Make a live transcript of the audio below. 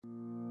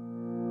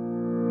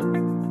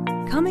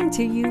Coming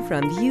to you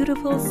from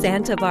beautiful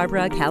Santa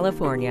Barbara,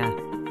 California.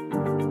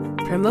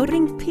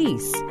 Promoting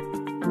peace,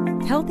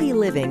 healthy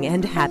living,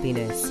 and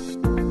happiness.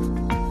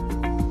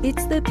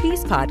 It's the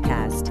Peace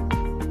Podcast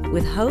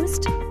with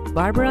host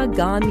Barbara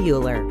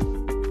Gaughen-Muller.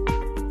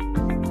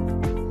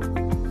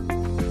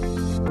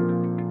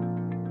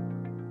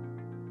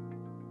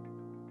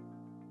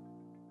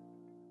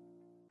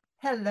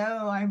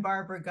 Hello, I'm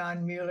Barbara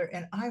Gaughen-Muller,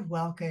 and I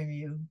welcome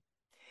you.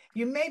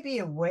 You may be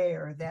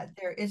aware that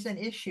there is an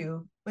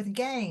issue with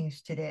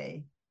gangs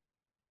today.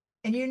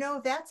 And you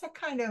know, that's a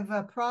kind of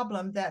a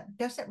problem that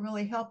doesn't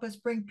really help us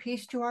bring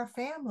peace to our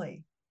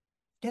family,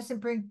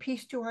 doesn't bring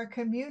peace to our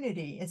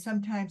community, and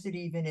sometimes it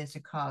even is a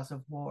cause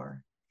of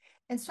war.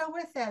 And so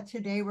with that,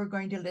 today we're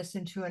going to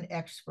listen to an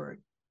expert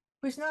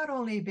who's not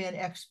only been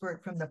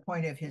expert from the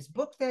point of his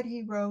book that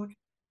he wrote,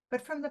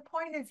 but from the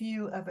point of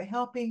view of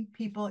helping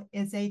people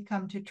as they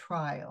come to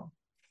trial.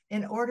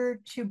 In order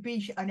to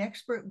be an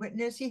expert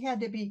witness, he had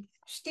to be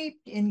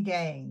steeped in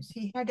gangs.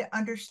 He had to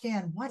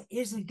understand what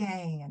is a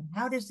gang and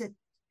how does it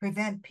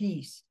prevent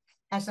peace.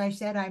 As I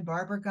said, I'm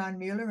Barbara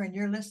Gaughen-Muller, and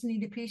you're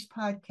listening to Peace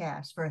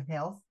Podcast for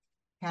health,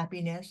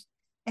 happiness.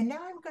 And now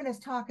I'm going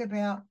to talk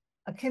about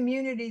a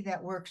community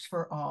that works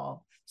for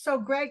all. So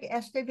Greg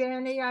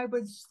Estevane, I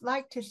would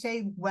like to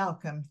say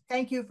welcome.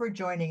 Thank you for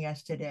joining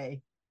us today.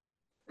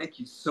 Thank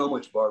you so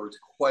much, Barbara. It's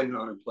quite an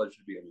honor and pleasure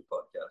to be on your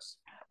podcast.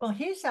 Well,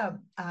 he's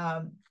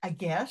a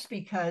guest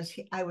because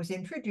I was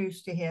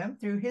introduced to him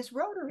through his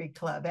Rotary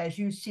Club. As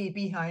you see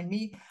behind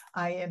me,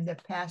 I am the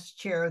past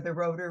chair of the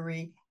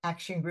Rotary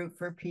Action Group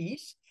for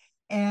Peace.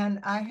 And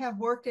I have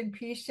worked in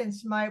peace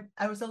since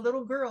I was a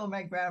little girl.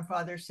 My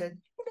grandfather said,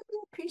 you're going to be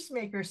a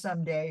peacemaker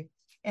someday.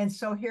 And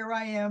so here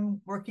I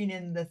am working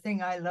in the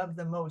thing I love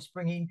the most,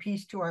 bringing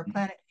peace to our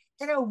planet.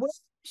 And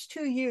awareness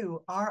to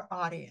you, our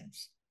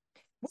audience.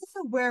 With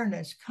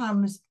awareness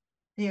comes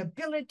the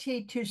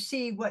ability to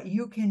see what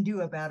you can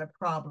do about a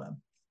problem.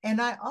 And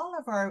all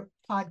of our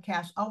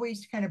podcasts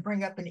always kind of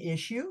bring up an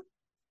issue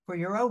for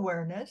your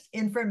awareness,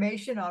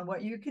 information on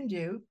what you can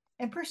do,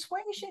 and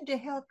persuasion to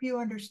help you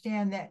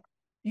understand that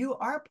you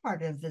are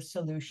part of the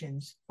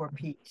solutions for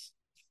peace.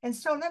 And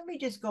so let me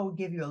just go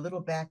give you a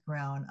little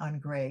background on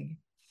Greg.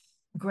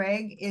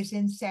 Greg is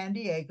in San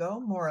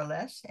Diego, more or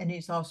less, and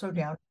he's also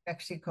down in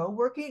Mexico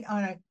working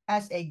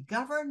as a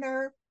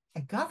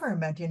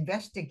government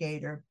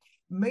investigator,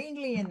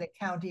 mainly in the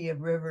county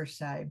of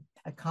Riverside,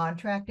 a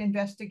contract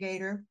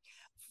investigator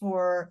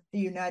for the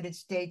United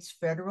States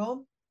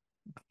Federal,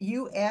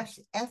 U.S.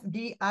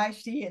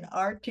 FDIC and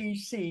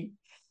RTC,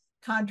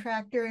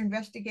 contractor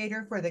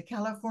investigator for the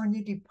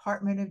California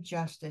Department of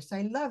Justice.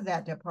 I love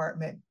that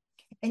department.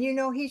 And you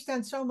know, he's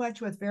done so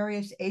much with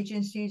various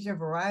agencies, a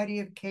variety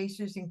of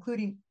cases,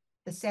 including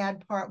the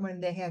sad part when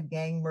they have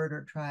gang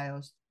murder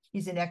trials.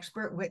 He's an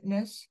expert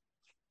witness.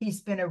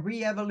 He's been a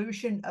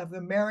re-evolution of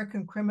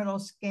American criminal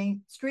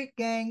street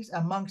gangs,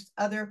 amongst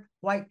other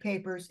white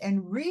papers,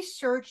 and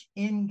research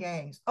in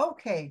gangs.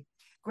 Okay,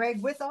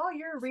 Greg, with all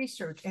your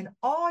research and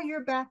all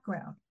your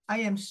background,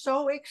 I am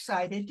so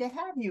excited to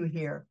have you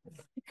here.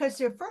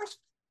 Because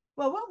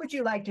what would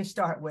you like to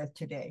start with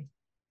today?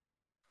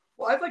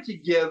 Well, I'd like to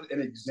give an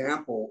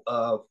example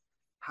of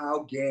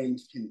how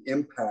gangs can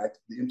impact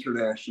the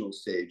international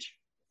stage.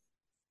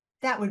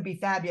 That would be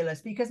fabulous,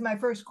 because my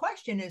first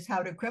question is,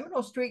 how do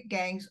criminal street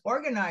gangs,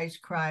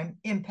 organized crime,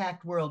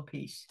 impact world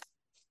peace?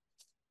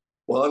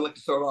 Well, I'd like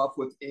to start off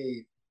with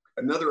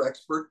another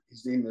expert.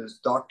 His name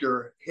is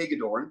Dr.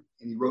 Hagedorn,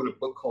 and he wrote a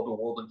book called The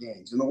World of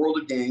Gangs. In The World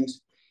of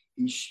Gangs,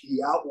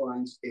 he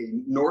outlines a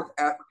North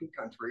African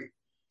country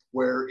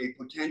where a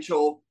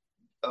potential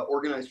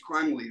organized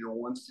crime leader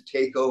wants to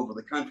take over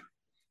the country.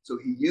 So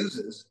he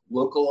uses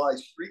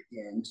localized street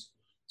gangs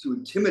to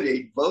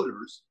intimidate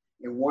voters.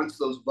 And once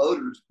those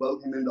voters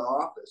vote him into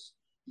office,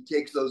 he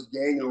takes those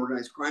gang and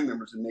organized crime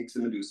members and makes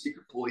them into a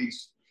secret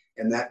police.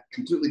 And that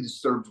completely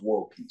disturbs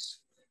world peace.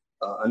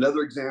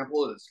 Another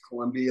example is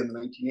Colombia in the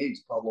 1980s,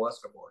 Pablo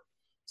Escobar.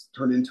 It's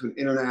turned into an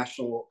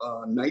international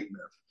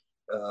nightmare.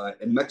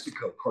 In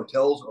Mexico,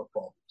 cartels are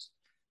problems.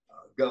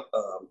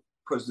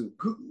 President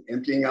Putin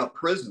emptying out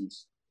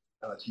prisons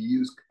to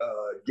use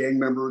gang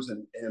members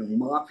and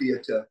mafia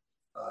to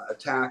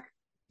attack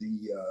the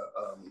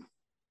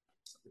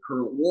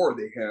current war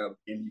they have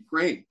in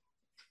Ukraine,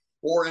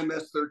 or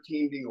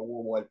MS-13 being a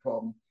worldwide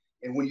problem.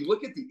 And when you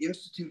look at the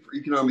Institute for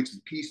Economics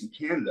and Peace in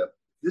Canada,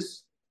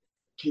 this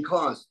can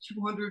cause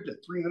 $200 to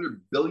 $300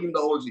 billion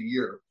a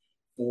year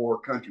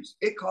for countries.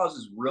 It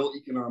causes real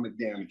economic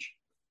damage.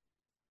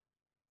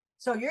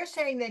 So you're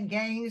saying that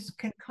gangs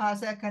can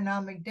cause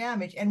economic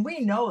damage, and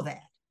we know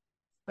that.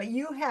 But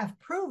you have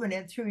proven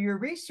it through your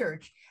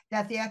research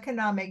that the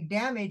economic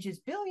damage is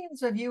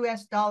billions of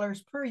US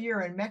dollars per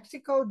year in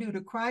Mexico due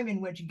to crime in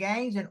which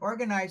gangs and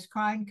organized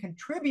crime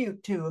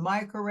contribute to. Am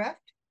I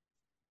correct?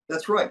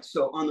 That's right.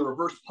 So on the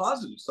reverse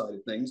positive side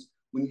of things,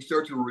 when you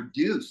start to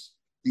reduce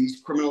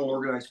these criminal and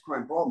organized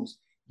crime problems,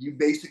 you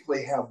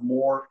basically have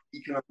more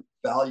economic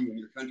value in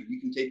your country. You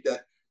can take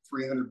that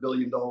 $300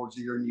 billion a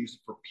year and use it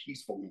for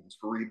peaceful means,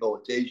 for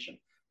rehabilitation,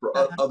 for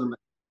other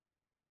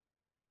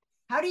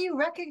How do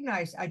you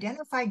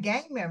identify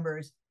gang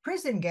members,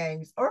 prison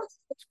gangs, or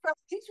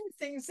these are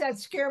things that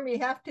scare me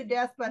half to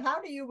death, but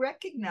how do you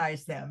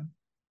recognize them?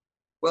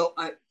 Well,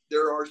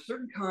 there are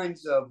certain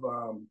kinds of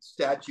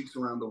statutes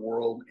around the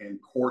world and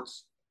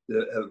courts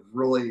that have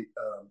really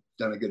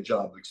done a good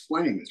job of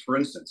explaining this. For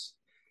instance,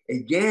 a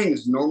gang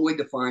is normally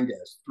defined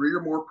as 3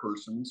 or more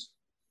persons,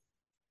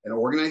 an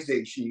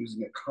organization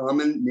using a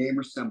common name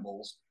or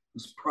symbols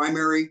whose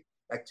primary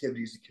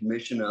activity is the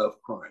commission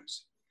of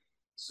crimes.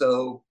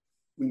 So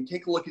when you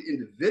take a look at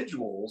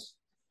individuals,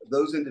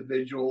 those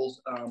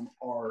individuals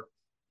are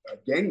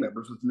gang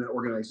members within an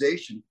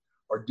organization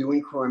are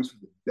doing crimes for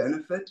the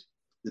benefit,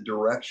 the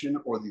direction,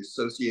 or the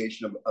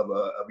association of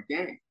a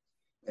gang.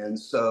 And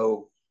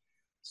so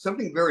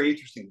something very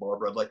interesting,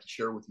 Barbara, I'd like to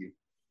share with you.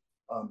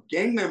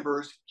 Gang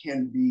members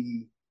can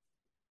be,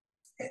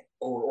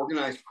 or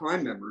organized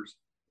crime members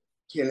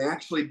can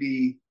actually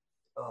be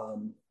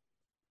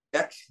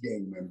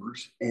ex-gang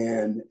members,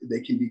 and they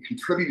can be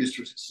contributors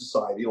to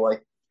society,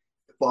 like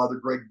Father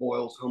Greg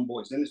Boyle's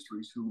Homeboys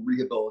Industries, who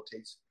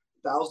rehabilitates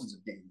thousands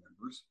of gang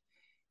members.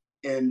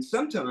 And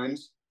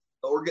sometimes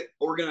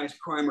organized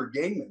crime or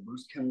gang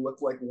members can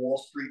look like Wall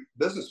Street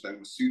businessmen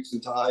with suits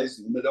and ties,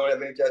 and they don't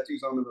have any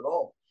tattoos on them at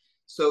all.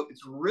 So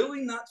it's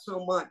really not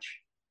so much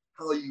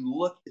how you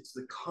look, it's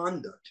the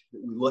conduct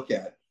that we look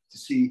at to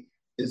see,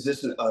 is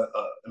this an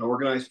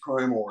organized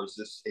crime or is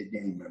this a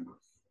gang member?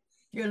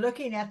 You're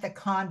looking at the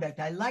conduct.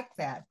 I like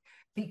that,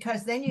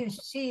 because then you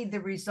see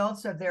the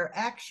results of their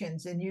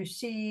actions, and you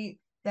see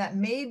that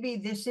maybe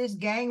this is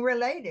gang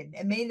related.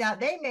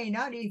 They may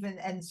not even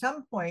at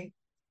some point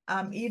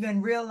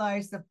even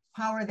realize the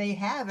power they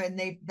have,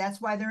 and that's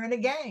why they're in a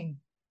gang,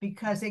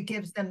 because it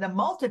gives them the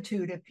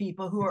multitude of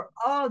people who are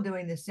all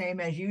doing the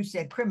same, as you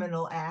said,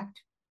 criminal act,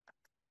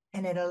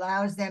 and it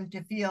allows them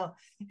to feel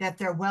that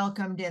they're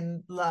welcomed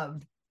and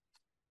loved.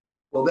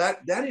 Well,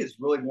 that is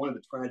really one of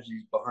the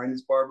tragedies behind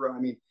this, Barbara. I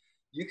mean,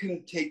 you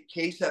can take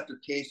case after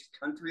case,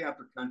 country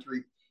after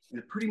country, and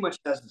it pretty much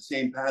has the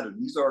same pattern.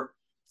 These are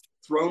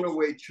thrown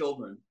away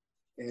children,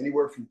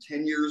 anywhere from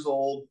 10 years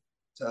old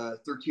to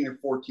 13 or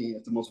 14,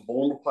 at the most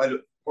vulnerable part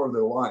of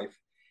their life,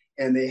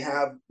 and they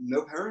have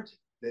no parenting.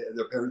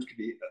 Their parents could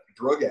be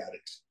drug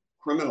addicts,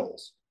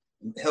 criminals,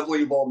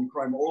 heavily involved in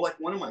crime, or like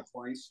one of my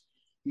clients,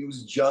 he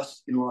was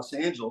just in Los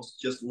Angeles,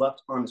 just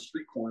left on a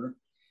street corner,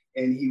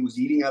 and he was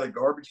eating out of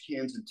garbage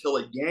cans until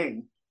a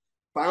gang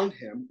found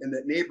him in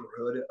that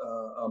neighborhood,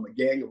 a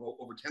gang of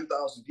over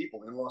 10,000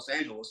 people in Los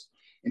Angeles,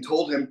 and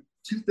told him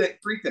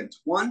three things.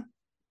 One,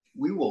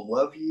 we will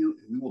love you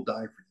and we will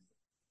die for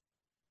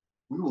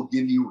you. We will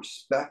give you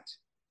respect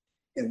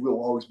and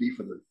we'll always be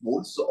for you. Well,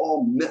 this is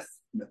all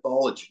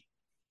mythology,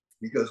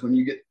 because when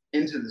you get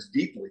into this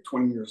deeply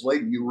 20 years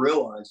later, you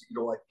realize that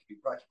your life can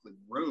be practically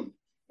ruined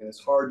and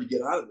it's hard to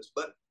get out of this.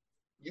 But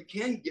you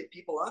can get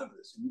people out of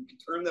this and you can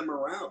turn them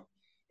around.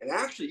 And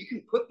actually, you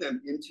can put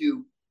them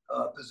into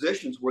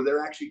positions where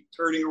they're actually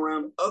turning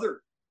around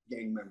other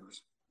gang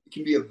members. It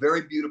can be a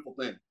very beautiful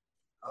thing.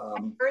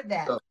 I've heard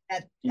that,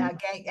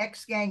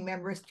 ex-gang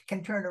members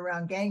can turn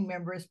around gang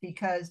members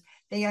because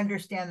they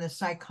understand the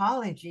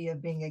psychology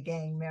of being a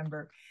gang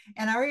member.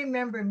 And I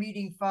remember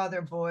meeting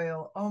Father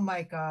Boyle. Oh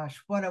my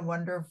gosh, what a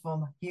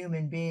wonderful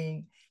human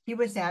being. He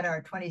was at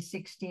our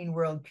 2016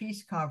 World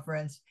Peace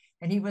Conference,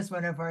 and he was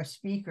one of our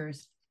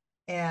speakers.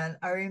 And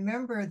I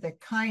remember the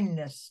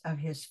kindness of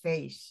his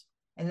face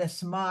and the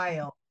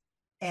smile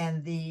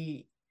and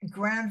the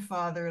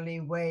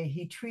grandfatherly way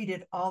he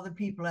treated all the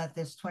people at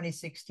this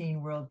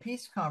 2016 World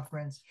Peace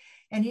Conference.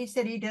 And he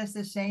said he does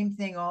the same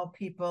thing all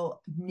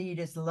people need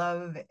is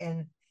love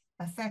and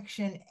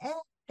affection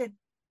and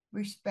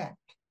respect.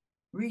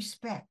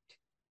 Respect.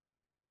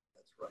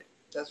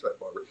 That's right,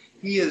 Barbara.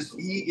 He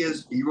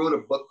wrote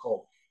a book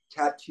called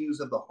Tattoos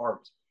of the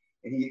Heart,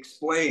 and he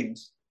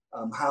explains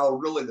how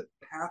really the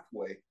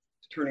pathway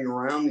to turning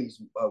around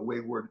these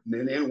wayward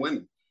men and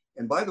women.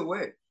 And by the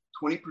way,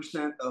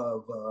 20%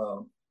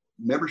 of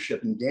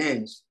membership in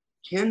gangs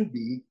can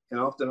be, and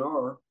often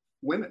are,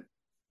 women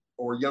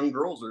or young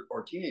girls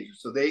or teenagers.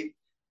 So they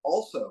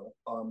also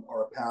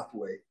are a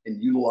pathway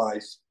and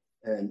utilize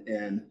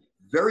and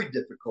very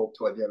difficult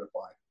to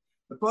identify.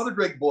 But Father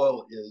Greg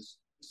Boyle is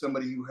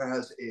somebody who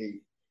has a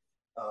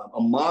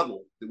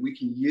model that we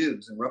can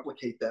use and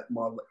replicate that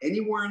model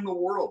anywhere in the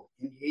world,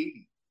 in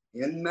Haiti,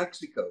 in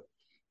Mexico,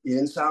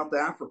 in South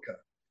Africa,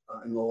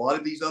 and a lot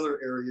of these other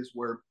areas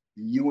where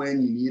the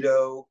UN,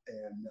 UNIDO,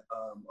 and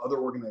other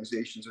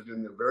organizations are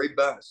doing their very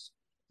best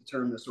to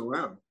turn this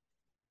around.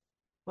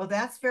 Well,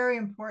 that's very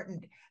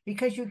important,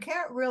 because you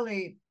can't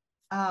really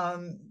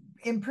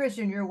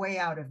imprison your way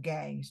out of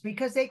gangs,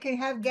 because they can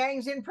have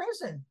gangs in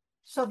prison.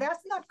 So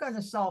that's not going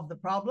to solve the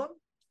problem.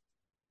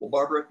 Well,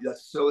 Barbara,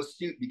 that's so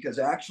astute, because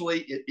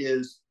actually it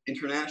is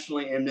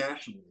internationally and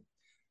nationally.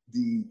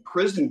 The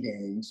prison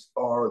gangs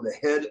are the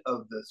head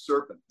of the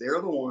serpent.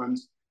 They're the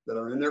ones that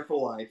are in there for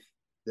life.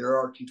 They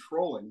are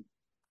controlling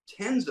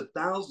tens of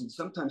thousands,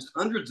 sometimes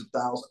hundreds of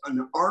thousands,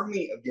 an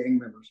army of gang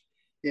members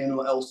in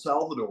El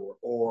Salvador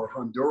or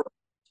Honduras,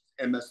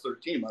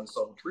 MS-13, Mata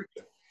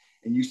Salvatrucha.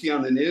 And you see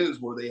on the news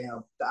where they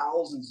have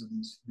thousands of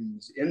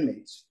these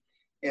inmates.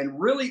 And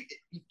really,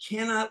 you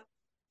cannot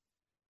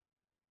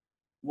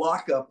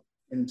lock up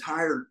an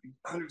entire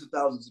hundreds of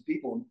thousands of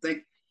people and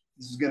think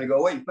this is going to go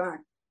away. In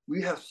fact,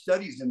 we have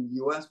studies in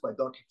the US by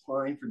Dr.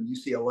 Klein from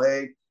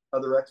UCLA,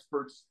 other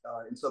experts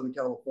in Southern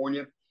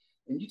California.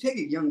 And you take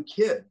a young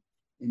kid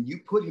and you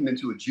put him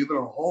into a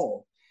juvenile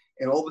hall,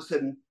 and all of a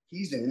sudden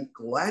he's in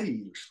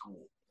gladiator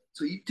school.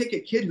 So you take a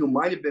kid who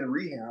might have been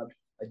rehabbed,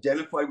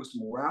 identified with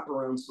some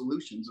wraparound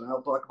solutions, and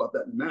I'll talk about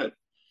that in a minute,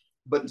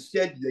 but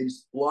instead they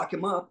just lock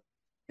him up,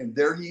 and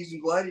there he's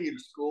in gladiator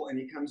school, and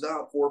he comes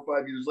out 4 or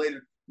 5 years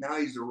later. Now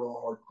he's a real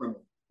hard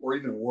criminal, or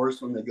even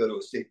worse when they go to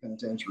a state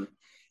penitentiary.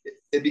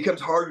 It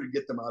becomes harder to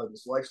get them out of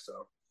this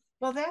lifestyle.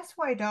 Well, that's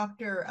why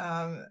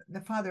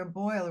the Father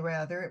Boyle,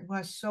 rather,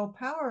 was so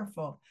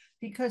powerful,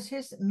 because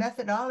his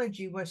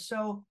methodology was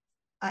so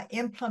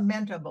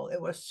implementable.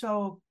 It was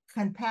so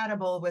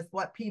compatible with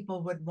what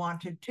people would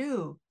want to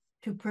do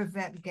to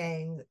prevent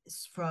gangs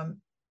from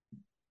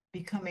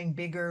becoming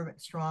bigger,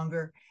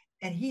 stronger.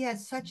 And he had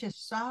such a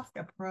soft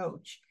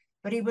approach,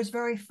 but he was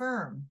very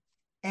firm.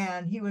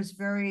 And he was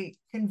very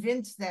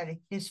convinced that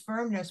his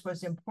firmness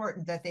was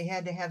important, that they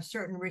had to have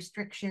certain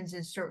restrictions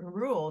and certain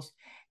rules.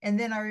 And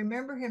then I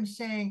remember him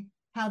saying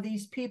how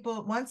these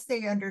people, once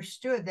they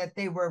understood that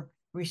they were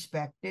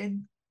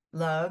respected,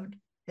 loved,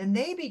 then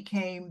they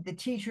became the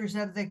teachers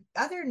of the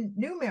other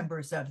new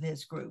members of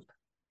his group.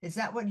 Is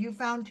that what you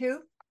found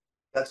too?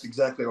 That's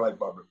exactly right,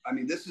 Barbara. I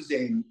mean, this is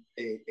a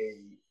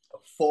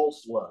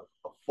false love,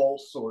 a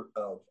false sort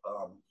of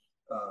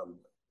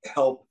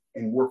help,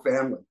 and we're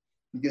family.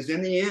 Because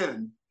in the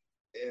end,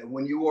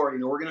 when you are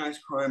in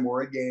organized crime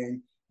or a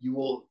gang, you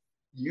will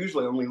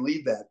usually only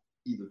leave that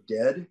either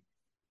dead,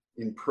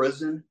 in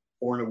prison,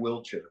 or in a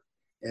wheelchair.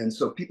 And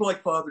so people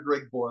like Father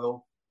Greg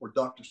Boyle or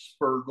Dr.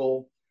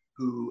 Spergel,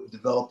 who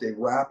developed a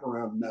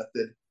wraparound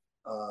method,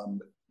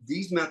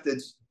 these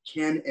methods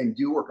can and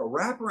do work. A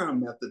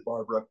wraparound method,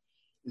 Barbara,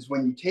 is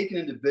when you take an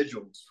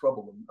individual who's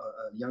troubled,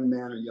 a young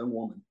man or young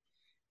woman,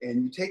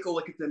 and you take a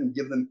look at them and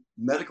give them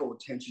medical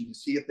attention to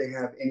see if they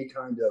have any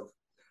kind of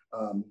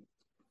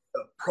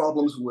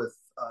problems with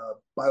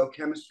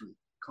biochemistry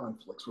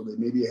conflicts, where they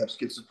maybe have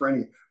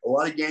schizophrenia. A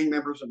lot of gang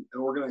members and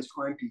organized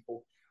crime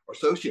people are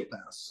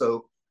sociopaths,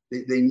 so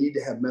they need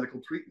to have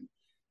medical treatment.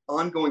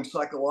 Ongoing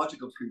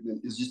psychological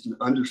treatment is just an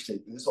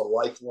understatement. It's a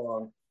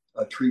lifelong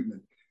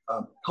treatment.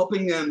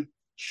 Helping them,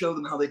 show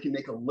them how they can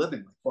make a living,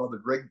 like Father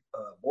Greg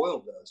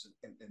Boyle does,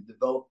 and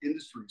develop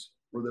industries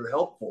where they're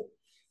helpful.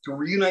 To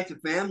reunite the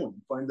family,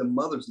 and find the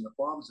mothers and the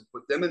fathers and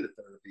put them into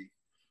therapy.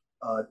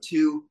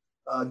 To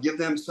give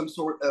them some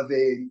sort of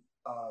a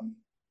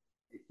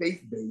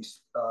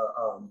faith-based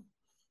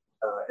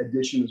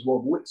addition as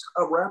well. It's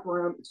a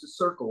wraparound, it's a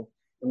circle.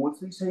 And once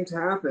these things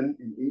happen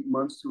in 8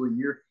 months to a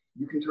year,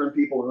 you can turn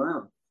people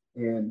around.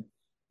 And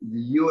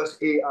the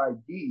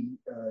USAID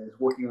is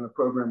working on a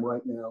program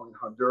right now in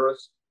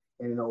Honduras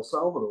and in El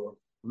Salvador,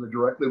 where they're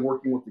directly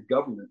working with the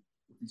government,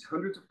 with these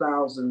hundreds of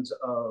thousands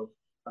of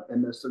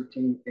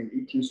MS-13 and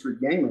 18th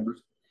Street gang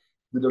members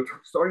that are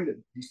starting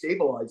to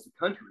destabilize the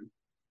country,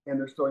 and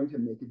they're starting to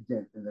make a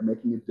dent, and they're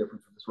making a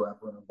difference with this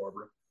wraparound,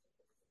 Barbara.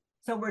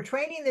 So we're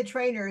training the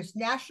trainers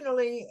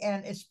nationally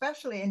and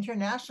especially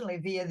internationally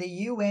via the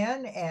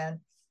UN and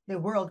the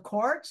world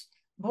courts.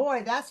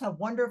 Boy, that's a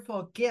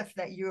wonderful gift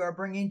that you are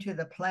bringing to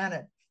the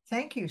planet.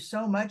 Thank you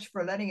so much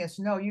for letting us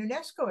know.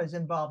 UNESCO is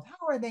involved.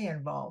 How are they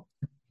involved?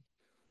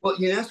 Well,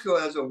 UNESCO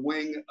has a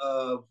wing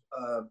of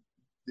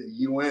the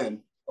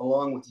UN,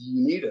 along with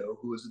UNIDO,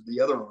 who is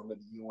the other arm of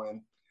the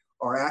UN,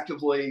 are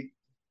actively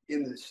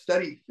in the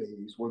study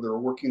phase where they're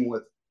working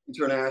with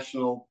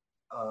international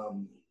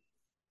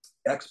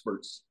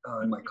experts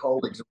and my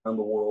colleagues around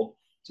the world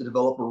to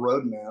develop a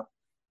roadmap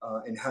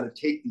and how to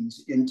take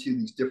these into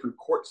these different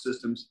court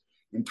systems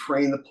and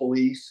train the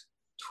police,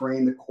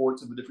 train the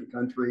courts of a different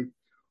country,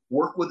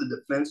 work with the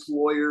defense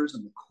lawyers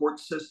and the court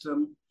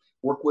system,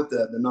 work with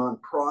the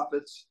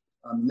nonprofits.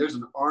 There's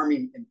an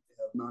army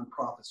of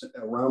nonprofits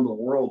around the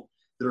world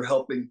that are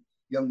helping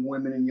young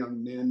women and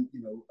young men,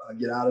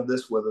 get out of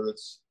this, whether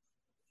it's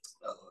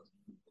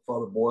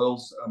Father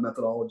Boyle's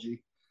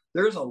methodology.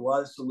 There's a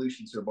lot of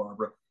solutions here,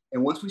 Barbara.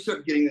 And once we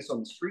start getting this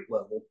on the street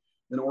level,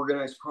 then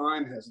organized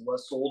crime has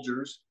less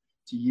soldiers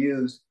to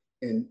use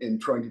in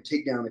trying to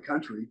take down the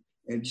country,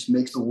 and it just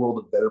makes the world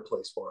a better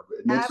place, Barbara.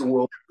 It makes the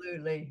world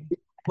a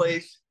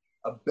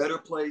better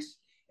place.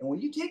 And when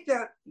you take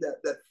that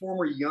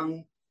former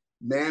young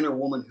man or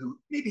woman who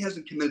maybe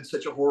hasn't committed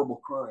such a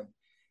horrible crime,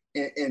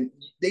 and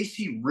they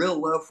see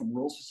real love from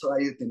real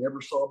society that they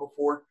never saw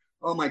before,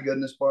 oh my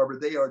goodness, Barbara,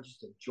 they are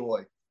just a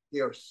joy. They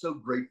are so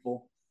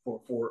grateful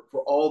for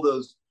all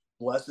those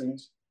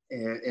blessings,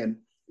 and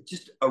it's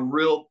just a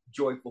real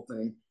joyful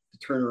thing to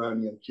turn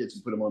around young kids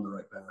and put them on the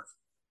right path.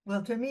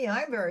 Well, to me,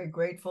 I'm very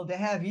grateful to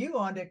have you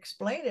on to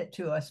explain it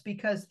to us,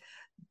 because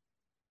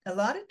a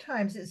lot of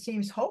times it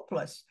seems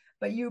hopeless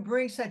but you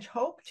bring such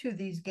hope to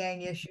these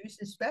gang issues,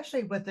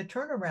 especially with the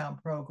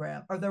turnaround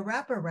program or the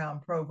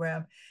wraparound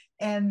program,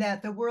 and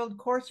that the world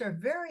courts are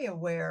very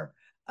aware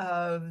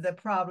of the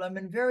problem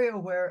and very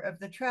aware of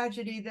the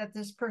tragedy that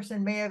this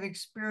person may have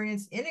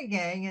experienced in a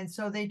gang. And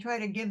so they try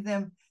to give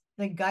them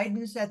the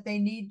guidance that they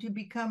need to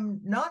become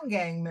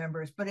non-gang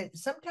members, but it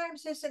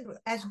sometimes isn't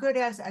as good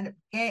as an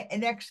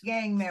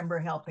ex-gang member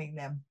helping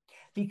them,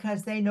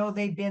 because they know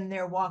they've been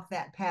there, walked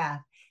that path,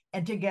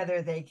 and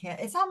together they can.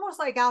 It's almost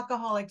like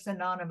Alcoholics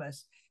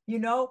Anonymous. You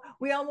know,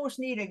 we almost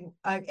need an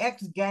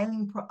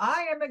ex-gang.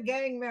 I am a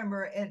gang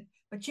member,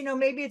 but you know,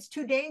 maybe it's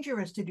too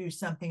dangerous to do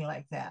something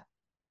like that.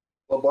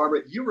 Well,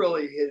 Barbara, you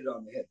really hit it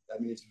on the head. I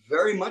mean, it's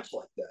very much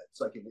like that.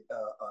 It's like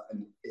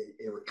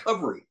a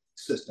recovery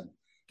system.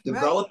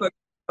 Develop a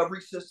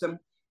recovery system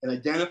and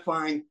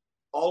identifying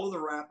all of the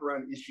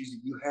wraparound issues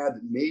that you had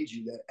that made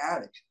you that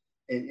addict.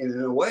 And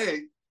in a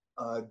way,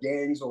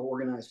 gangs or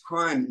organized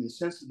crime, in the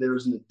sense that there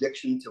is an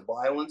addiction to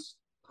violence,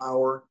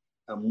 power,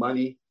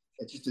 money.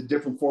 It's just a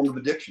different form of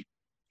addiction.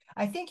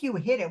 I think you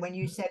hit it when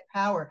you said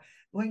power.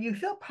 When you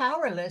feel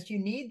powerless, you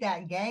need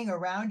that gang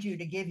around you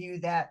to give you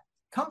that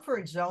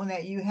comfort zone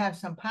that you have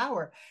some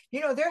power.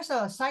 You know, there's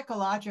a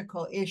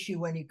psychological issue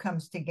when it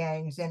comes to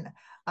gangs. And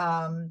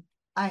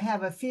I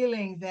have a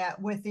feeling that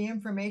with the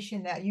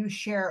information that you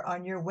share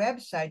on your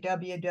website,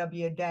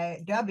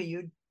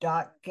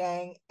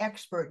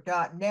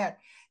 www.gangexpert.net,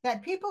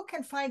 that people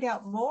can find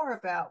out more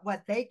about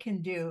what they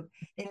can do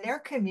in their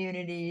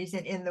communities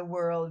and in the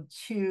world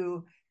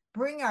to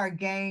bring our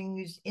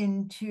gangs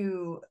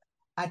into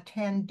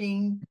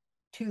attending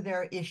to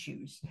their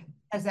issues,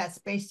 because that's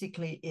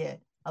basically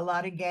it. A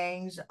lot of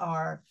gangs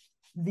are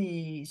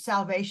the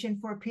salvation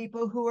for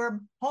people who are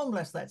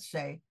homeless, let's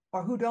say,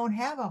 or who don't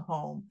have a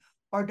home,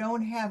 or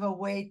don't have a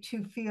way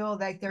to feel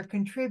like they're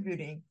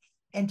contributing.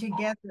 And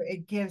together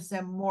it gives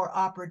them more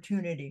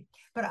opportunity.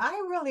 But I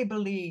really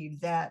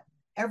believe that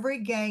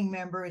every gang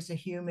member is a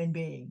human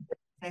being.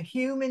 A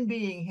human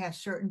being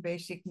has certain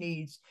basic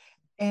needs.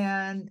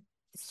 And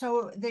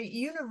so the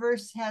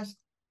universe has,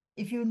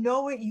 if you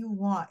know what you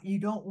want, you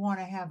don't want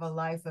to have a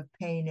life of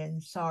pain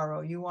and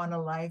sorrow. You want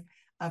a life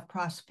of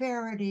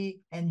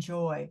prosperity and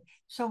joy.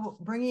 So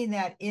bringing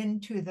that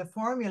into the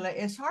formula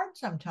is hard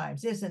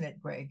sometimes, isn't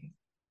it, Greg?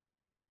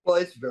 Well,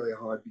 it's very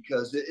hard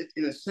because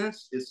in a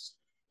sense, it's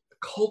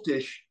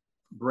cultish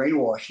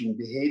brainwashing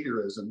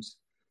behaviorisms,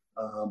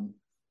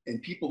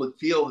 and people that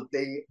feel that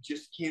they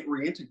just can't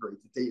reintegrate,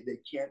 that they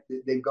can't,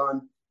 they've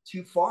gone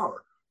too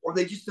far, or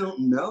they just don't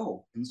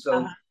know. And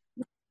so,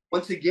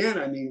 once again,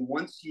 I mean,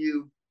 once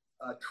you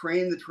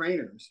train the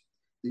trainers,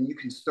 then you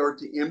can start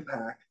to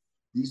impact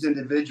these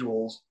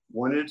individuals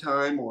one at a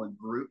time or in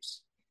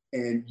groups,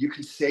 and you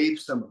can save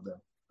some of them.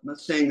 I'm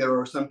not saying there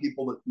are some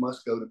people that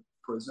must go to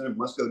prison and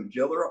must go to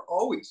jail. There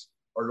always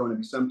are going to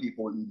be some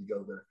people that need to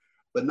go there,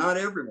 but not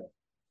everyone.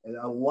 And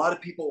a lot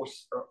of people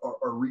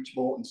are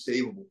reachable and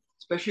savable,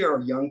 especially our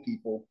young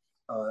people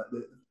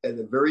that at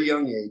a very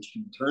young age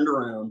can be turned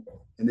around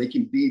and they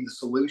can be the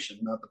solution,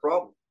 not the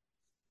problem.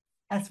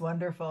 That's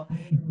wonderful.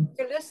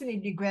 You're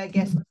listening to Greg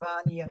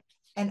Estevane,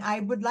 and I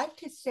would like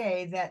to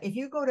say that if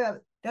you go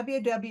to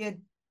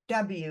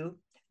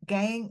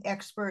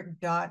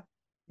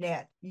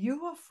www.gangexpert.net, you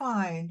will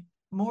find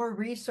more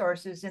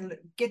resources and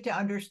get to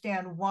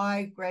understand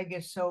why Greg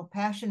is so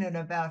passionate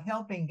about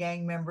helping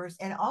gang members,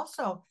 and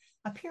also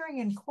appearing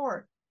in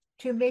court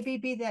to maybe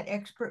be that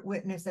expert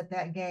witness that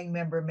that gang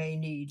member may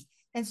need.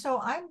 And so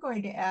I'm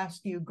going to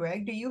ask you,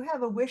 Greg, do you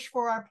have a wish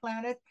for our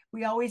planet?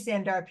 We always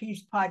end our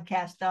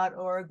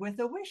peacepodcast.org with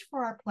a wish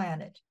for our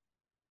planet.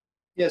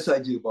 Yes, I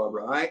do,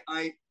 Barbara.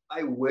 I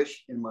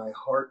wish in my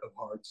heart of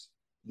hearts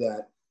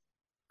that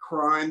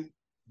crime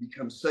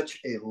becomes such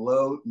a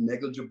low,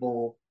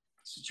 negligible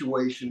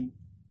situation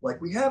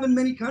like we have in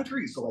many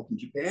countries, like in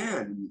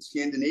Japan and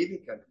Scandinavian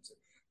countries.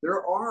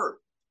 There are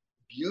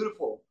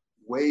beautiful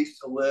ways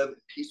to live,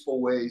 peaceful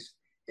ways,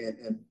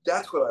 and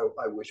that's what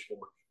I wish for,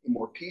 a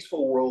more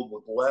peaceful world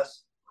with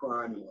less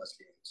crime and less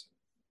gangs.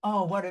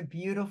 Oh, what a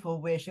beautiful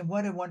wish, and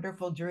what a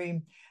wonderful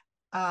dream.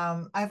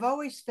 I've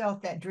always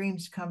felt that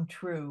dreams come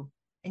true,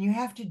 and you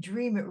have to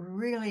dream it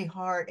really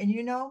hard. And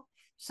you know,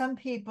 some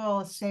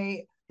people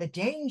say the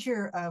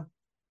danger of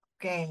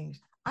gangs.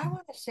 I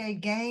want to say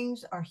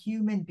gangs are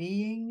human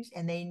beings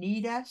and they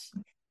need us.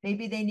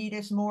 Maybe they need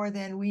us more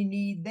than we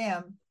need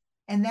them.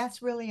 And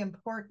that's really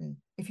important.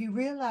 If you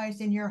realize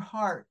in your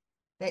heart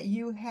that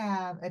you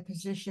have a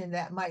position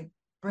that might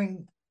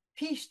bring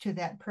peace to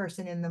that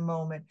person in the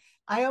moment.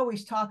 I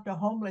always talk to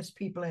homeless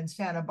people in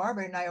Santa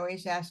Barbara, and I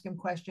always ask them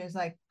questions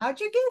like, how'd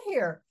you get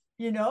here?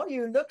 You know,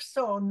 you look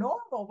so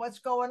normal. What's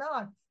going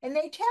on? And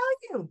they tell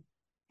you.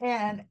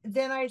 And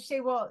then I say,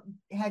 well,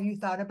 have you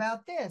thought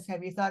about this?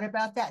 Have you thought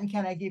about that? And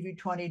can I give you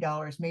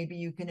 $20? Maybe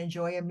you can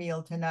enjoy a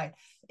meal tonight.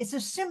 It's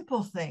a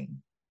simple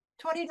thing.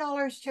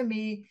 $20 to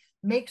me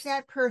makes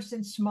that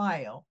person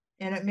smile,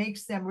 and it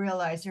makes them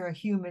realize they're a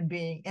human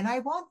being. And I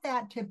want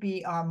that to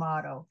be our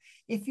motto.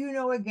 If you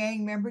know a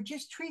gang member,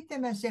 just treat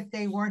them as if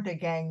they weren't a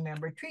gang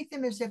member. Treat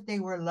them as if they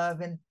were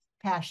loved, and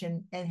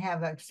passion and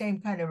have a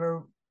same kind of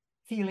a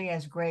feeling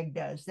as Greg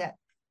does, that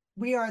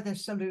we are the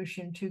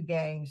solution to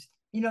gangs.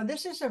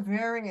 This is a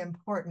very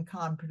important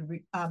concept.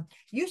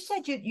 You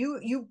said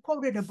you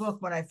quoted a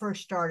book when I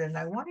first started, and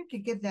I wanted to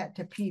give that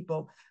to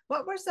people.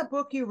 What was the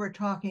book you were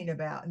talking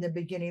about in the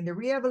beginning? The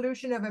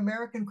Re-Evolution of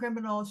American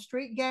Criminal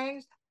Street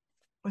Gangs?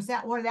 Was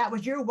that one? That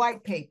was your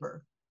white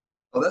paper.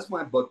 Oh, that's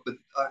my book, but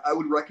I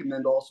would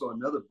recommend also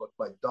another book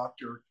by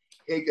Dr.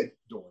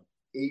 Hagedorn,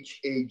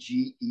 Hagedorn.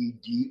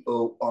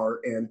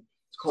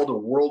 It's called A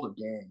World of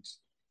Gangs,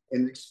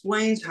 and it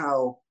explains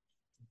how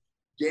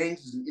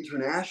gangs is an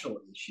international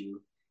issue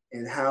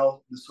and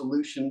how the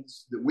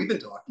solutions that we've been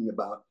talking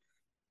about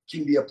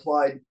can be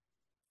applied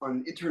on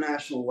an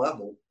international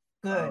level.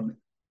 Good.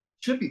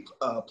 Should be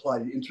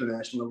applied at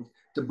international level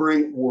to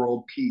bring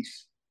world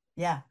peace.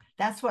 Yeah,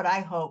 that's what I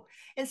hope.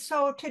 And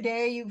so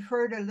today you've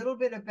heard a little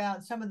bit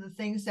about some of the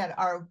things that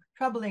are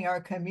troubling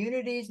our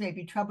communities,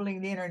 maybe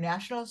troubling the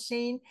international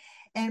scene.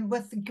 And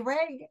with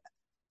Greg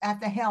at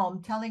the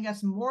helm telling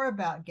us more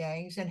about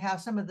gangs and how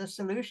some of the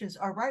solutions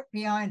are right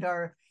behind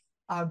our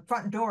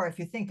front door, if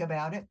you think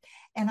about it.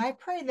 And I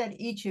pray that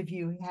each of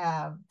you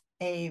have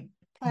a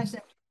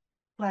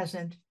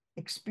pleasant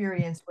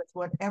experience with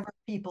whatever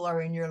people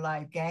are in your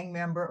life, gang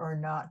member or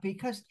not,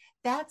 because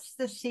that's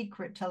the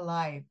secret to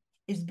life,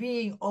 is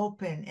being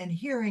open and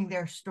hearing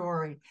their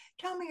story.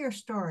 Tell me your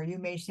story. You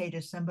may say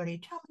to somebody,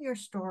 tell me your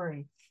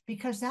story,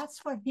 because that's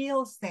what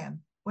heals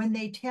them, when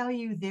they tell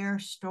you their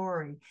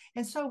story.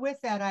 And so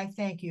with that, I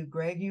thank you,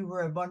 Greg. You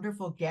were a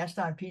wonderful guest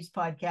on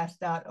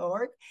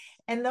peacepodcast.org.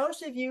 And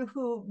those of you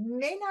who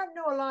may not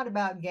know a lot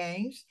about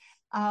gangs,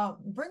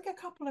 bring a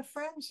couple of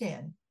friends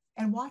in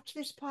and watch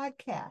this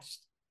podcast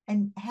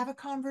and have a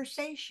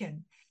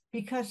conversation,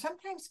 because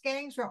sometimes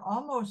gangs are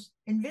almost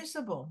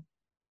invisible.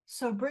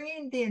 So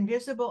bringing the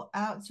invisible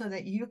out so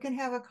that you can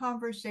have a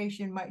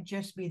conversation might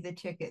just be the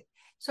ticket.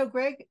 So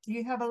Greg, do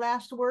you have a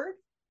last word?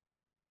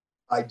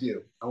 I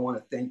do. I want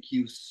to thank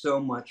you so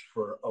much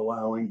for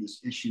allowing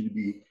this issue to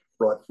be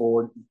brought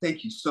forward.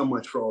 Thank you so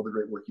much for all the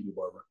great work you do,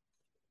 Barbara.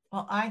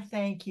 Well, I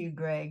thank you,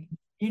 Greg.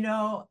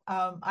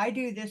 I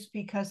do this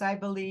because I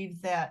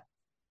believe that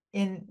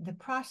in the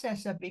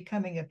process of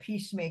becoming a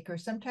peacemaker,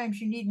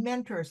 sometimes you need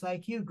mentors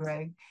like you,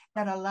 Greg,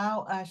 that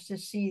allow us to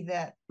see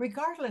that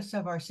regardless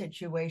of our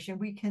situation,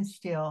 we can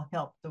still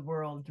help the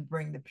world to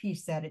bring the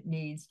peace that it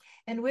needs.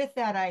 And with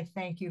that, I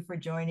thank you for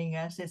joining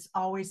us. It's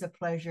always a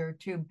pleasure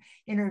to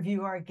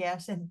interview our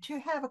guests and to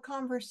have a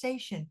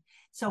conversation.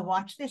 So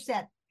watch this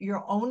at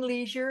your own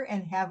leisure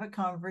and have a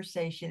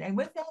conversation. And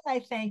with that, I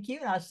thank you,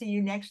 and I'll see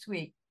you next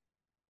week.